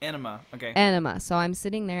 Okay. Enema. So I'm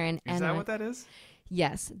sitting there and Is that what that is?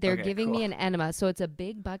 Yes, they're Okay, giving cool. me an enema. So it's a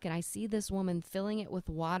big bucket. I see this woman filling it with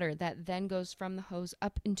water that then goes from the hose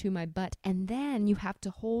up into my butt. And then you have to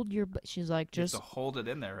hold your butt. She's like, You have just to hold it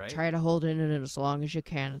in there, right? try to hold it in it as long as you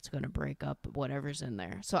can. It's going to break up whatever's in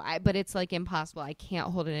there. So but it's like impossible. I can't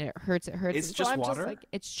hold it in. It hurts. It's So just I'm water?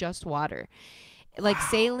 it's just water. Like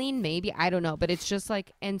saline, maybe. I don't know. But it's just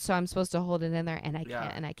like, and so I'm supposed to hold it in there and I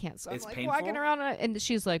can't. So It's I'm like painful? walking around and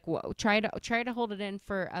she's like, whoa, try to hold it in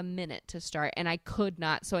for a minute to start. And I could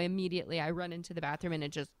not. So immediately I run into the bathroom and it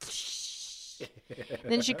just,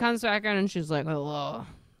 then she comes back in and she's like, oh,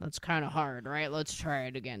 that's kind of hard, right? Let's try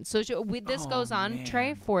it again. So this goes on,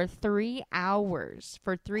 Trey, for 3 hours.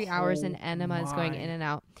 For 3 hours, an enema is going in and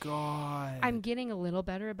out. God. I'm getting a little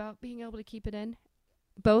better about being able to keep it in.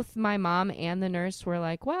 Both my mom and the nurse were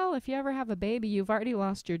like, well, if you ever have a baby, you've already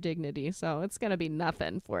lost your dignity, so it's going to be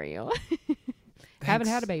nothing for you. Haven't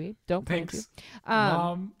had a baby. Don't plan to.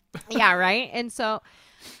 Mom. Yeah, right? And so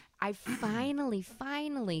I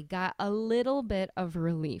finally got a little bit of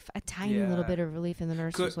relief, a tiny little bit of relief, and the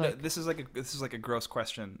nurse was like, this is like a gross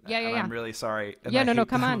question. Yeah. I'm really sorry. And Yeah, no,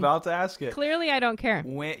 come on. I'm about to ask it. Clearly I don't care.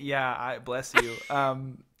 I bless you.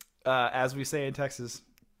 As we say in Texas,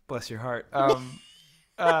 bless your heart.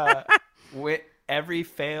 With every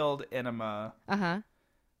failed enema,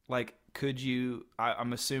 like, could you?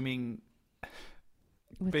 I'm assuming,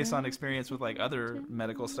 based on experience with like other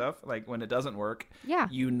medical stuff, like when it doesn't work, Yeah,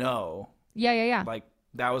 like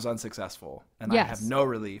that was unsuccessful, and I have no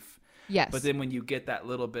relief. Yes, but then when you get that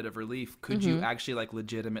little bit of relief, could you actually like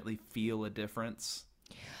legitimately feel a difference?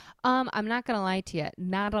 I'm not gonna lie to you,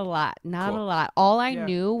 not a lot. Cool. All I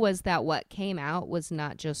knew was that what came out was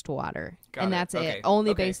not just water, and that's it.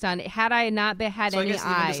 Only based on had I not had any I guess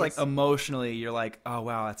eyes. even just like emotionally, you're like, oh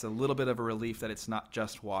wow, that's a little bit of a relief that it's not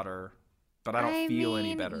just water, but I don't feel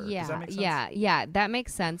any better. Yeah, does that make sense? Yeah, that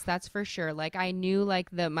makes sense. That's for sure. Like I knew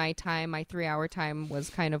like my 3-hour time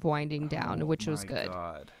was kind of winding down, which was good.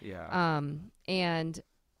 God. Yeah. And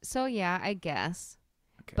so yeah, I guess.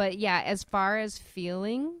 Okay. But yeah, as far as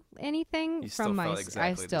feeling anything from my,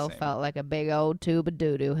 I still felt like a big old tube of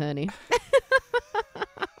doo-doo, honey.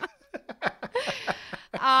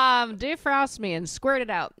 Defrost me and squirt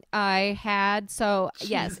it out. I had,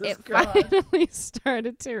 yes, it finally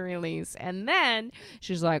started to release. And then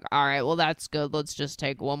she's like, all right, well, that's good. Let's just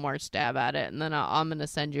take one more stab at it. And then I'm going to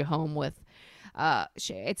send you home with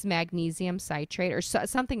It's magnesium citrate or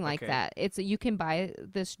something like that. You can buy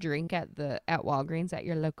this drink at Walgreens at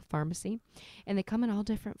your local pharmacy, and they come in all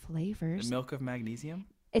different flavors. The milk of magnesium?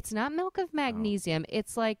 It's not milk of magnesium.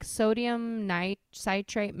 It's like sodium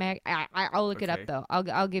citrate. I'll look it up though.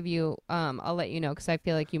 I'll give you. I'll let you know because I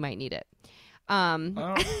feel like you might need it.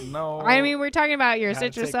 No. I mean, we're talking about your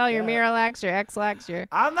Citrusol, your Miralax, your X-Lax, your.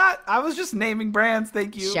 I'm not. I was just naming brands.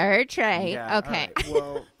 Thank you. Sure, Trey. Yeah, okay. Right.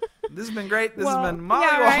 Well, this has been great. This has been Molly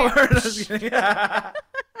Walburn.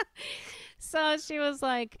 So she was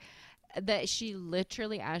like. That she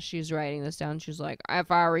literally, as she's writing this down, she's like,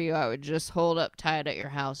 if I were you, I would just hold up tight at your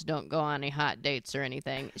house. Don't go on any hot dates or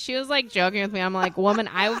anything. She was like joking with me. I'm like, woman,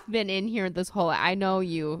 I've been in here this whole, I know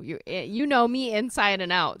you know me inside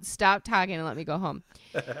and out. Stop talking and let me go home.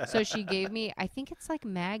 So she gave me, I think it's like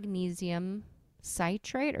magnesium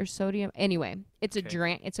citrate or sodium. Anyway, it's a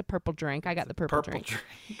drink. It's a purple drink. I got the purple drink.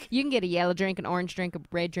 You can get a yellow drink, an orange drink, a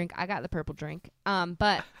red drink. I got the purple drink.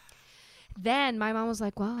 But then my mom was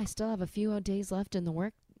like, well, I still have a few days left in the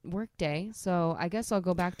work day, so I guess I'll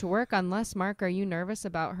go back to work unless, Mark, are you nervous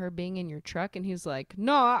about her being in your truck? And he's like,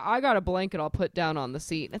 no, I got a blanket I'll put down on the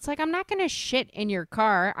seat. It's like, I'm not going to shit in your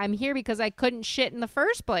car. I'm here because I couldn't shit in the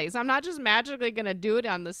first place. I'm not just magically going to do it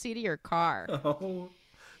on the seat of your car. Oh,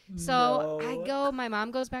 so no. My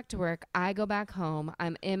mom goes back to work. I go back home.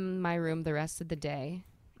 I'm in my room the rest of the day.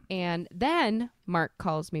 And then Mark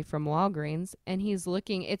calls me from Walgreens, and he's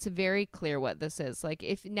looking. It's very clear what this is. Like,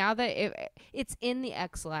 if now that it's in the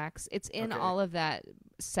X-Lax, it's in all of that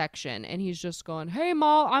section, and he's just going, hey,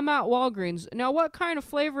 Ma, I'm at Walgreens. Now, what kind of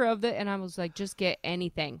flavor of it? And I was like, just get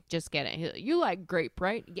anything. Just get it. He's like, you like grape,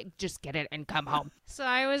 right? Just get it and come home. So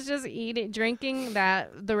I was just drinking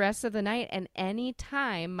that the rest of the night, and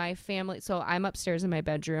anytime my family, so I'm upstairs in my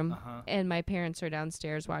bedroom, and my parents are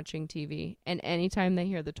downstairs watching TV, and anytime they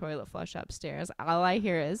hear the toilet flush upstairs, all I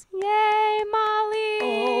hear is, yay, Molly!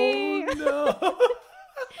 Oh, no.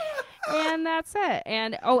 And that's it.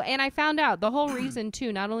 And I found out the whole reason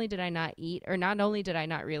too. Not only did I not eat, or not only did I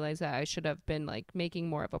not realize that I should have been like making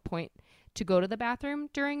more of a point to go to the bathroom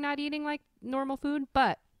during not eating like normal food,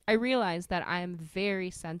 but I realized that I am very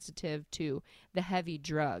sensitive to the heavy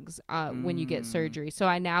drugs when you get surgery. So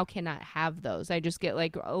I now cannot have those. I just get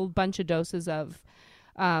like a bunch of doses of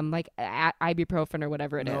like ibuprofen or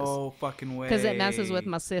whatever it is. No fucking way. Because it messes with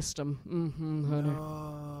my system.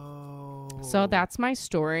 No. So that's my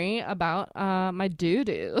story about my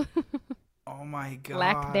doo-doo. Oh my god.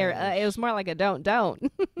 Lack there. It was more like a don't.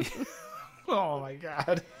 Oh my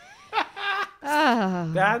god.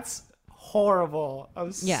 That's horrible.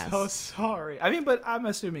 I'm so sorry. I mean, but I'm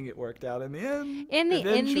assuming it worked out in the end. In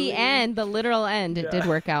the end, the literal end, it did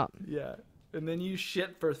work out. Yeah. And then you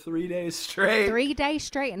shit for 3 days straight. 3 days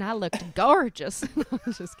straight, and I looked gorgeous. I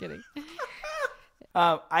was just kidding.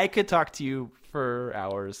 I could talk to you for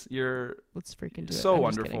hours. Let's freaking do it. So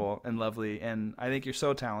wonderful and lovely, and I think you're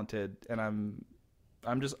so talented. And I'm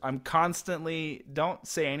constantly, don't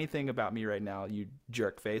say anything about me right now, you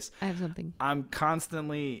jerk face. I have something. I'm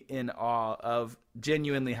constantly in awe of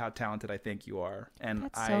genuinely how talented I think you are. And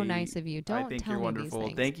that's so nice of you. Don't I think tell you're me wonderful. These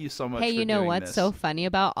things. Thank you so much. Hey, you know doing what's this. so funny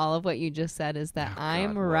about all of what you just said is that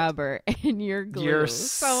I'm rubber and you're glue. You're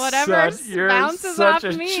so whatever bounces off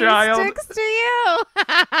me sticks to you.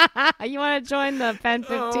 You want to join the Pen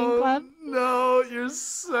 15 Club? No, you're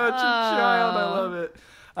such a child. I love it.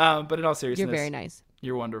 But in all seriousness, you're very nice.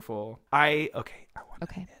 You're wonderful. I want to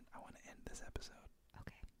end this episode.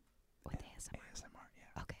 Okay. With ASMR.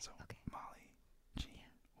 Yeah. Okay. So okay. Molly, Jean,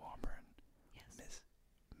 Walburn, yes.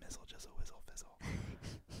 Mizzle Jizzle Whizzle Fizzle.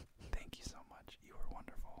 Thank you so much. You were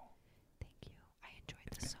wonderful. Thank you. I enjoyed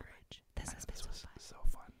this so much. This has been so fun. So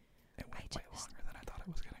fun. It went way longer than I thought it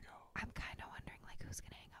was gonna go. I'm kind of wondering like who's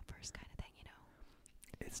gonna hang up first, kind of thing, you know.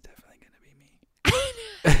 It's definitely gonna be me.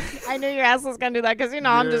 I knew your ass was going to do that because,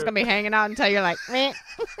 I'm just going to be hanging out until you're like, meh. And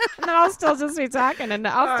then I'll still just be talking and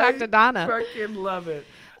I'll talk to Donna. I fucking love it.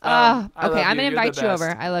 Okay, I'm going to invite you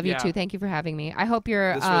over. I love you too. Thank you for having me. I hope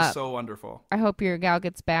this was so wonderful. I hope your gal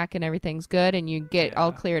gets back and everything's good and you get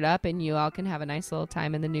all cleared up and you all can have a nice little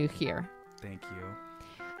time in the new year. Thank you.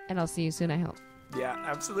 And I'll see you soon, I hope. Yeah,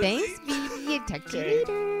 absolutely. Thanks, baby. Talk to you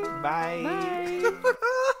later. Bye.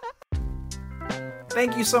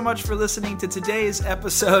 Thank you so much for listening to today's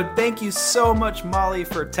episode. Thank you so much, Molly,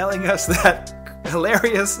 for telling us that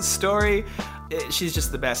hilarious story. She's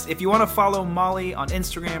just the best. If you want to follow Molly on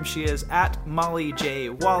Instagram, she is at Molly J.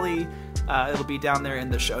 Wally. It'll be down there in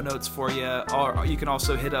the show notes for you. Or you can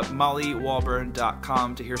also hit up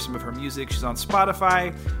mollywalburn.com to hear some of her music. She's on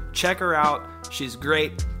Spotify. Check her out. She's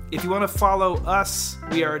great. If you want to follow us,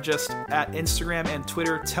 we are just at Instagram and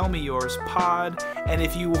Twitter, Tell Me Yours Pod. And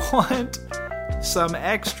if you want some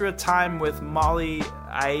extra time with Molly,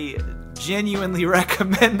 I genuinely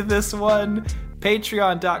recommend this one.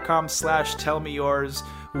 Patreon.com/tellmeyours.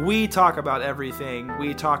 We talk about everything.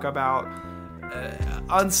 We talk about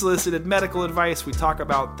unsolicited medical advice. We talk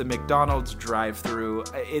about the McDonald's drive-thru.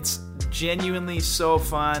 It's genuinely so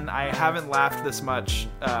fun. I haven't laughed this much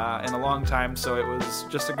in a long time, so it was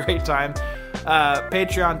just a great time.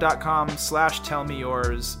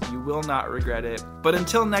 Patreon.com/tellmeyours. You will not regret it. But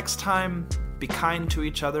until next time, be kind to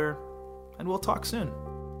each other, and we'll talk soon.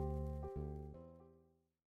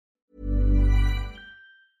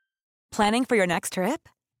 Planning for your next trip?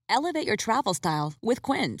 Elevate your travel style with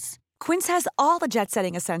Quince. Quince has all the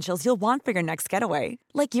jet-setting essentials you'll want for your next getaway,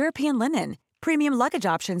 like European linen, premium luggage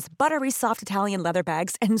options, buttery soft Italian leather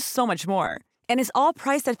bags, and so much more. And is all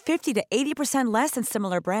priced at 50 to 80% less than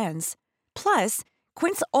similar brands. Plus,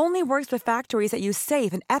 Quince only works with factories that use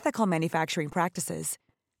safe and ethical manufacturing practices.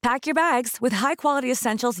 Pack your bags with high-quality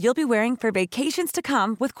essentials you'll be wearing for vacations to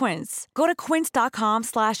come with Quince. Go to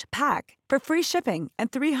quince.com/pack for free shipping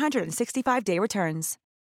and 365-day returns.